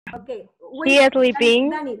Okay, He wait, is sleeping.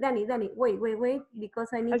 Danny, wait, because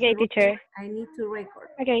I need Okay, to teacher. I need to record.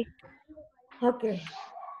 Okay. Okay.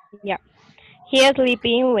 Yeah. He is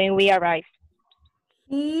sleeping when we arrive.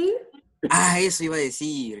 He, Eso iba a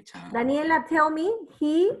decir, chao. Daniela, tell me,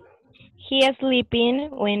 he, He is sleeping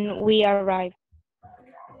when we arrive.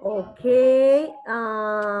 okay,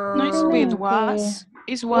 No, it's with was.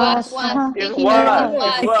 It's was. It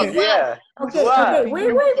was, yeah. okay,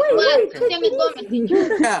 wait, take it easy.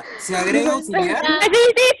 ¿Se agrega auxiliar?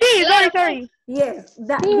 Sí, sorry. Yes,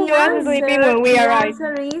 the He was sleeping when we arrived.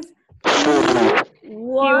 answer is He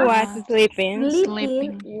was sleeping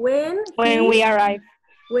sleeping when we arrive.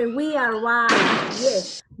 when we arrive.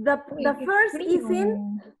 Yes, the first is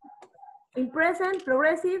in present,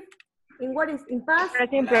 progressive. In what is in past?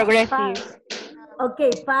 Present progressive.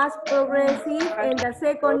 Okay, past progressive, and the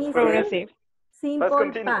second is Progressive. simple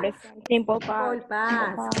continuous. past. Simple Simple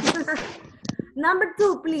past. past. Number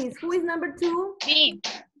 2, please. Who is number 2? Me,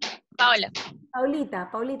 Paola.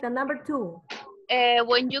 Paulita, number 2.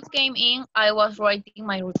 When you came in, I was writing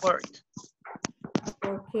my report.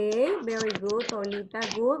 Okay, very good, Paulita,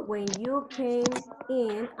 good. When you came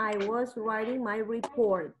in, I was writing my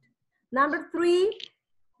report. Number 3.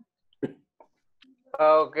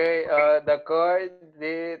 Okay, the car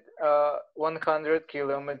did 100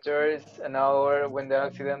 kilometers an hour when the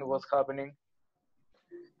accident was happening.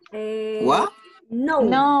 What? No.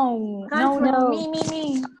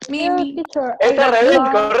 Me. Teacher. Es al revés,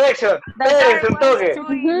 correction. Espérense un toque.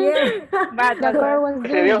 The car was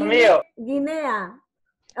doing Dios mío. Guinea.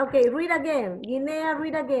 Okay, read again. Guinea,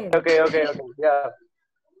 read again. Okay, yeah.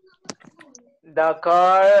 The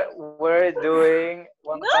car were doing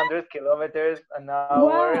 100 kilometers an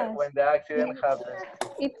hour when the accident happened.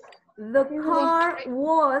 The car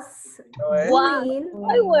was doing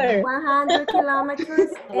 100 kilometers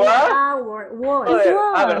an hour.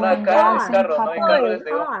 Verdad, carro, no hay carro de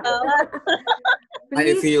segundo.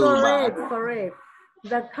 Please correct.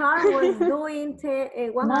 The car was doing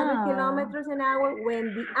 100 kilometers an hour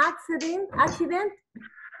when the accident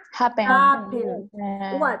happened.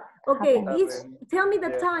 What? Okay, tell me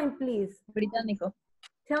the time, please. Británico.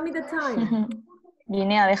 Tell me the time.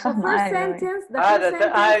 Guinea, dejas The mal. first sentence. In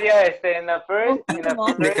the first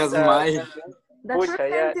Dejas mal. The first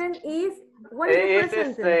sentence is, what is the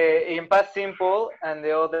first sentence? In past simple, and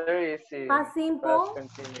the other is in Past simple. past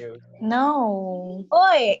continuous. No.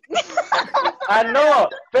 Oye. No,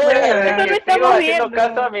 pero no sigo estamos haciendo viendo.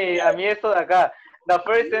 caso a mí esto de acá. The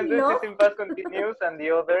first sentence is in past continuous and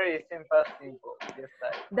the other is in past simple.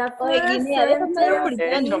 The first sentence He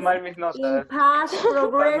hecho mal mis in notas. past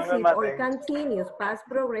progressive or maten. continuous, past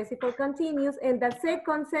progressive or continuous, and the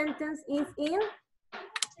second sentence is in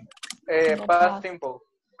Past simple.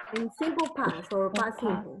 in simple past or past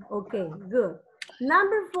simple. Okay, good.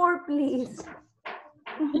 Number 4, please.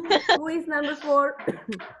 Who is number 4?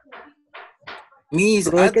 Miss,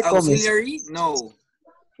 add auxiliary? No.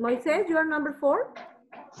 Moises, you are number 4?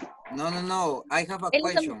 No. I have a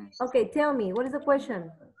question. Okay, tell me, what is the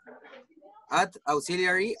question? Add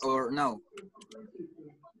auxiliary or no?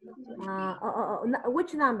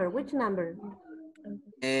 Which number?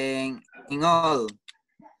 In all.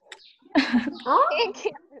 Oh?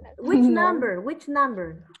 Which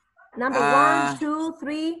number? Number 1, 2,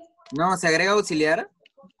 3. No, ¿se agrega auxiliar?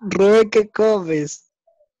 ¿Qué comes?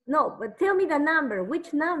 No, but tell me the number.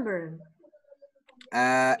 Which number?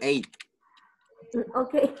 8.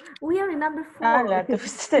 Okay, we are in number 4. Te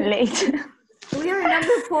fuiste late. We are in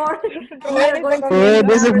number 4. We are going to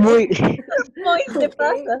Eso es muy...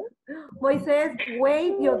 Okay. Moises,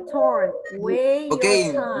 wait your turn. Wait your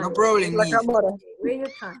time. No problem, Miss. Wait your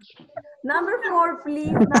time. Number 4,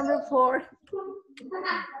 please. Number 4.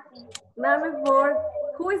 Number 4.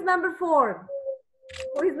 Who is number 4?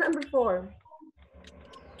 Who is number 4?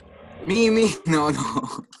 Me. No.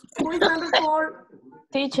 Who is number 4?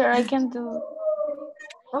 Teacher, I can do.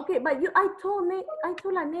 Okay, but I told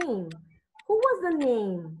a name. Who was the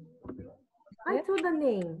name? I told the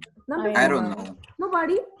name. Number 4. I don't know.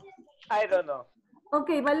 Nobody? I don't know.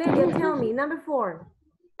 Okay, Valeria, tell me. Number 4.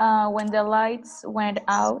 When the lights went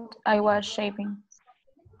out, I was shaving.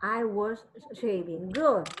 I was shaving.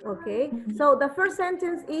 Good. Okay. So the first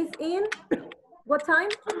sentence is in what time?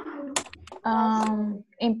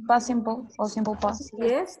 In past simple or simple past.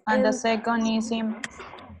 Yes. And the second is in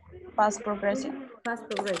past progressive. Past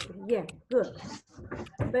progressive. Yeah. Good.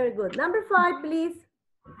 Very good. Number 5, please.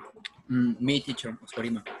 Me, teacher,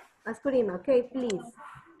 Oscarima. Askurima. Okay, please.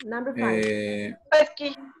 Number 5.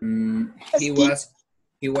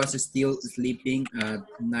 He was still sleeping at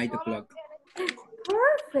 9 o'clock.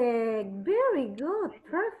 Perfect. Very good.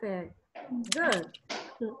 Perfect. Good.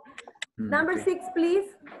 Number 6, please.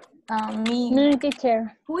 Me. Me,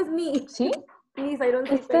 teacher. Who is me? ¿Sí? Please, I don't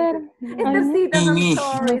see Esther. faces. Esthercita, I'm Me.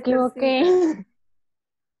 sorry. Me equivoqué.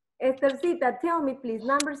 Esthercita, tell me, please.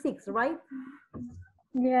 Number 6, right?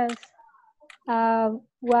 Yes.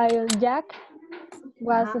 While Jack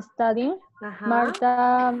was studying,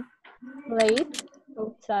 Martha played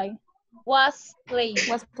outside. Was playing.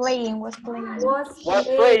 Was playing. Was playing.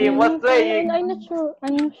 I'm not sure.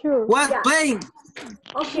 I'm not sure. What playing?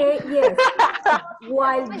 Okay, yes.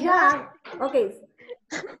 While Jack, okay,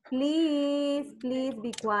 please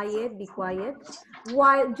be quiet, be quiet.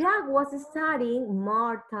 While Jack was studying,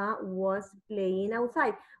 Martha was playing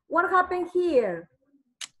outside. What happened here?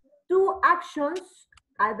 Two actions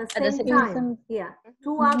at the same time. Yeah,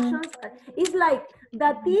 two actions. It's like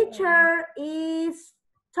the teacher is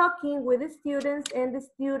talking with the students and the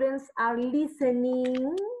students are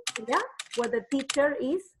listening, yeah, what the teacher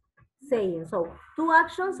is saying. So two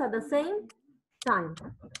actions at the same time.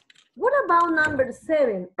 What about number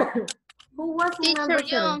 7? Who was in number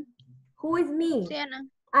 7? Who is me? Luciana.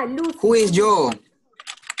 Lucy. Who is yo?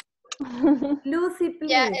 Lucy,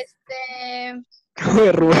 please. Yeah,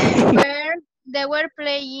 they were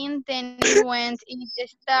playing tennis when it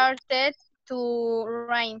started to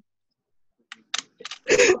rain.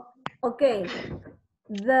 Okay.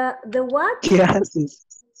 The what? ¿Qué haces?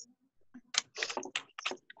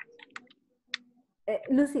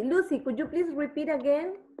 Lucy, could you please repeat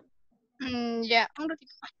again? Yeah, un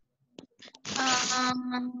ratito.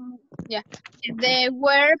 Yeah, they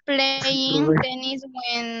were playing tennis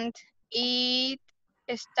when it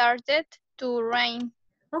started to rain.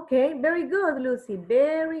 Okay, very good, Lucy.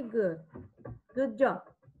 Very good. Good job.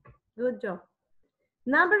 Good job.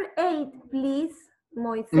 Number 8, please,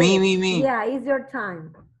 Moises. Me. Yeah, it's your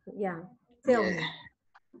time. Yeah, tell me.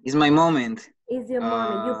 It's my moment. It's your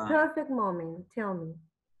moment, your perfect moment. Tell me.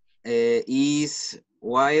 Is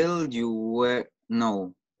while you were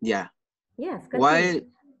Yes. While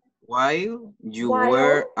you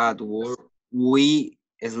were at work, we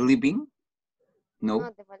sleeping. No.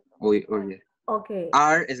 Okay.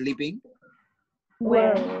 Are sleeping.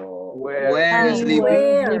 Where? Sleeping.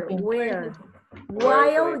 Where?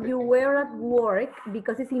 While you were at work,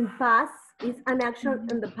 because it's in past, it's an action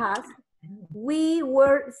in the past. We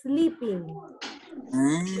were sleeping.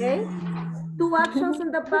 Okay? Two actions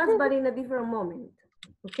in the past, but in a different moment.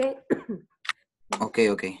 Okay?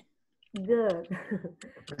 Okay. Good.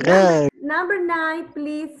 Number 9,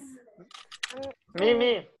 please.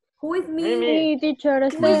 Me. Who is me? Me, teacher.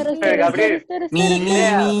 Esther. Gabriel.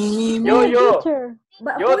 Me. Yo. Teacher.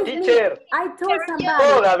 But Yo, who is teacher. me? I told somebody.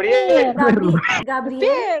 Oh, Gabriel.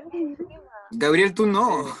 Gabriel. Gabriel, tú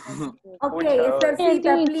no. Okay,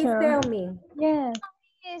 Esthercita, please tell me. Yes.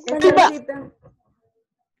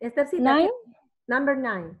 Esthercita. 9? Number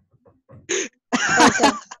 9.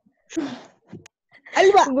 Okay.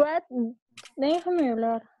 What? Déjame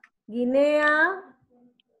hablar. Guinea,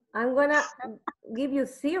 I'm gonna give you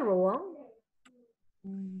 0.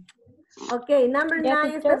 Okay, number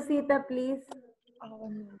 9, Esthercita, please.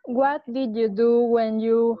 What did you do when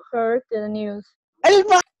you heard the news?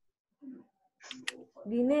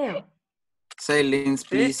 Guinea. Silence,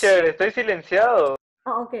 please. Teacher, estoy silenciado.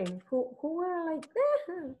 Oh, okay. Who were like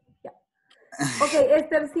that? Yeah. Okay,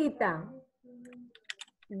 Esthercita.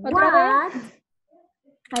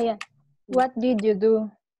 What did you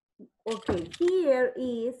do? Okay, here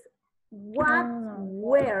is what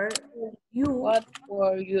were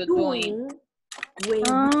you doing when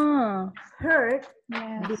you heard the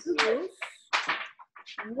news?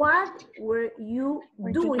 What were you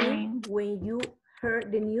doing when you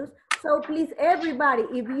heard the news? So please, everybody,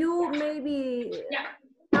 if you maybe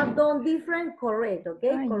have done different, correct,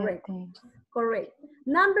 okay? Correct.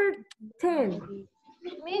 Number 10.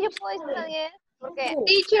 ¿Yo puedo decir también? Porque...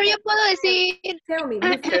 Teacher, yo puedo decir. Tell me.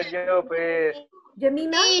 Teacher, yo pues.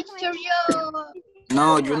 Yemima? Teacher, yo.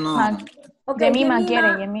 No, yo no. Okay, Yemima.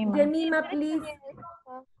 Yemima, please.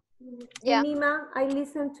 Yeah. Yemima, I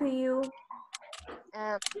listen to you.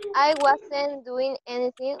 I wasn't doing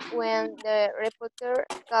anything when the reporter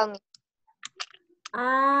called me.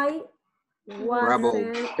 I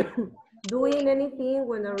wasn't doing anything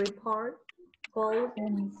when a report called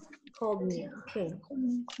me. Okay.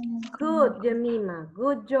 Good, Jemima.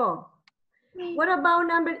 Good job. What about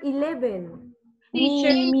number 11?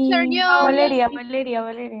 Teacher, yo. Valeria.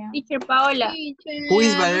 Teacher Paola. Who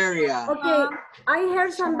is Valeria? Okay, I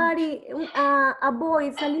heard somebody, a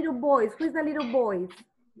voice, a little voice. Who is the little voice?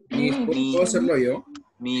 ¿Puedo hacerlo yo?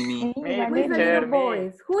 Me. Who is the little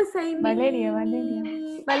voice? Who is saying me? Valeria.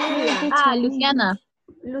 Luciana.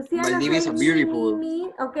 Luciana Valdivia is say beautiful.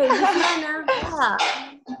 me. Okay, Luciana.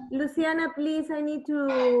 Luciana, please, I need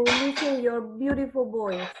to listen your beautiful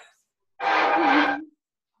voice.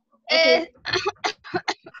 Okay.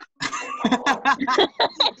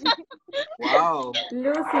 Wow.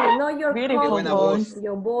 Lucy, not your Beautiful voice, voice.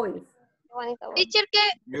 your voice. Teacher,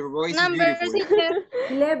 Your voice is number beautiful. teacher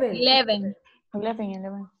 11. 11.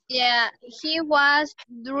 11. Yeah, he was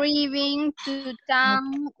driving to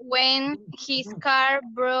town when his car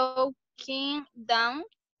broke down.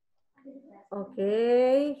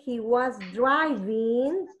 Okay, he was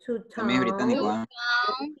driving to También es británico,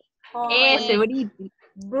 town. Ese, And Briti.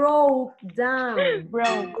 Broke down.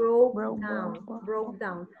 Broke Broke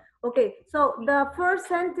down. Okay, so the first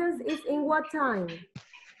sentence is in what time?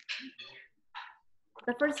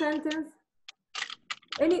 The first sentence?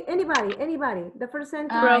 Anybody? The first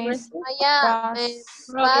sentence? Progressive.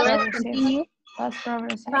 progress continue. Past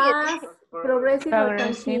progressive. Past, progressive or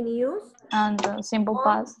Progressive. continuous. And simple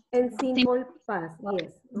past. And simple past.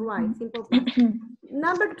 Yes, right, simple past.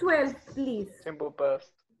 Number 12, please. Simple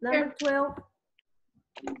past. Number 12.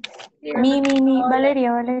 Me.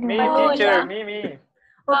 Valeria. Me, Hola. teacher, me. Okay,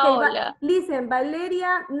 Paola. listen,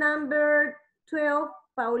 Valeria, number 12,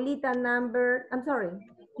 Paulita, I'm sorry.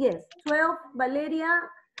 Yes, 12, Valeria,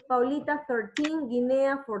 Paulita, 13,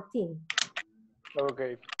 Guinea, 14.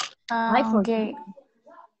 Okay. Okay.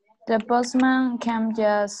 The postman came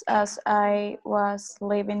just as I was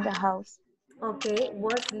leaving the house. Okay,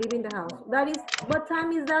 was leaving the house. That is, what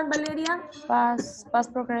time is that, Valeria?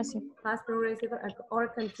 Past progressive. Past progressive or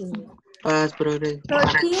continuous. Past progressive.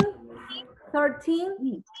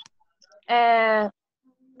 13. At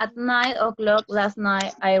 9 o'clock last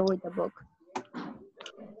night, I read a book.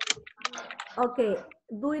 Okay,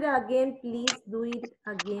 do it again, please. Do it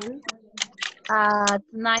again. At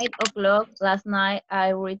 9 o'clock last night,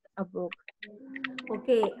 I read a book.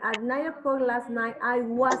 Okay, at 9 o'clock last night, I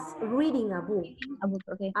was reading a book.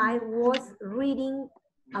 Okay. I was reading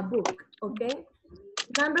a book, okay?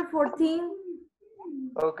 Number 14.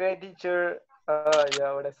 Okay, teacher. Ya,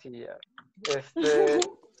 ahora sí, ya. Pues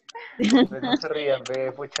no se rían,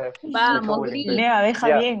 ve, pucha. Vamos, bullying, Gris. Lea, deja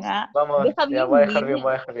Ya, bien, ¿ah? vamos, Deja ya, bien, voy a dejar Gris.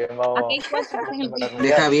 bien, vamos. Aquí hay 4 en el grupo.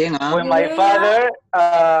 Deja bien, ¿ah? When my Lea. father,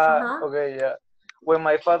 Uh-huh. okay, yeah. When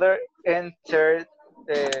my father entered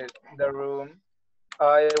the room,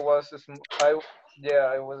 I was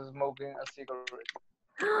smoking a cigarette.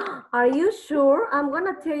 Are you sure? I'm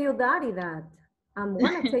gonna tell you daddy that. I'm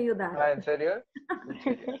gonna tell you that. ¿En serio?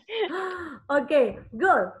 Okay,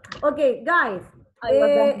 good. Okay, guys.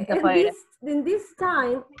 In this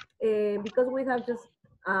time, because we have just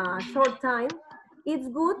a short time, it's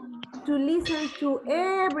good to listen to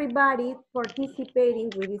everybody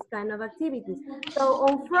participating with this kind of activities. So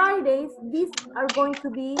on Fridays, these are going to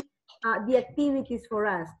be the activities for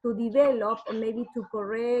us to develop and maybe to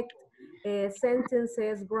correct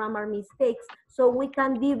sentences, grammar mistakes, so we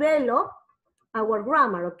can develop our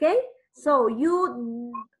grammar, okay? So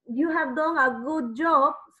you have done a good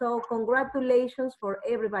job, so congratulations for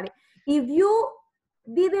everybody. If you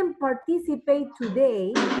didn't participate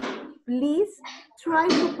today, please try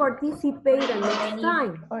to participate the next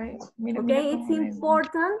time. Okay, it's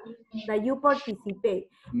important that you participate.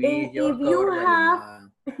 And if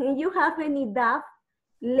you have any doubt,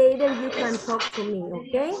 later you can talk to me,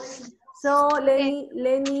 okay? So let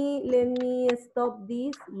me stop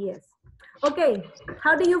this. Yes. Okay,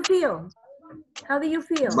 how do you feel? How do you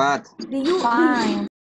feel? Bad. Do you Fine.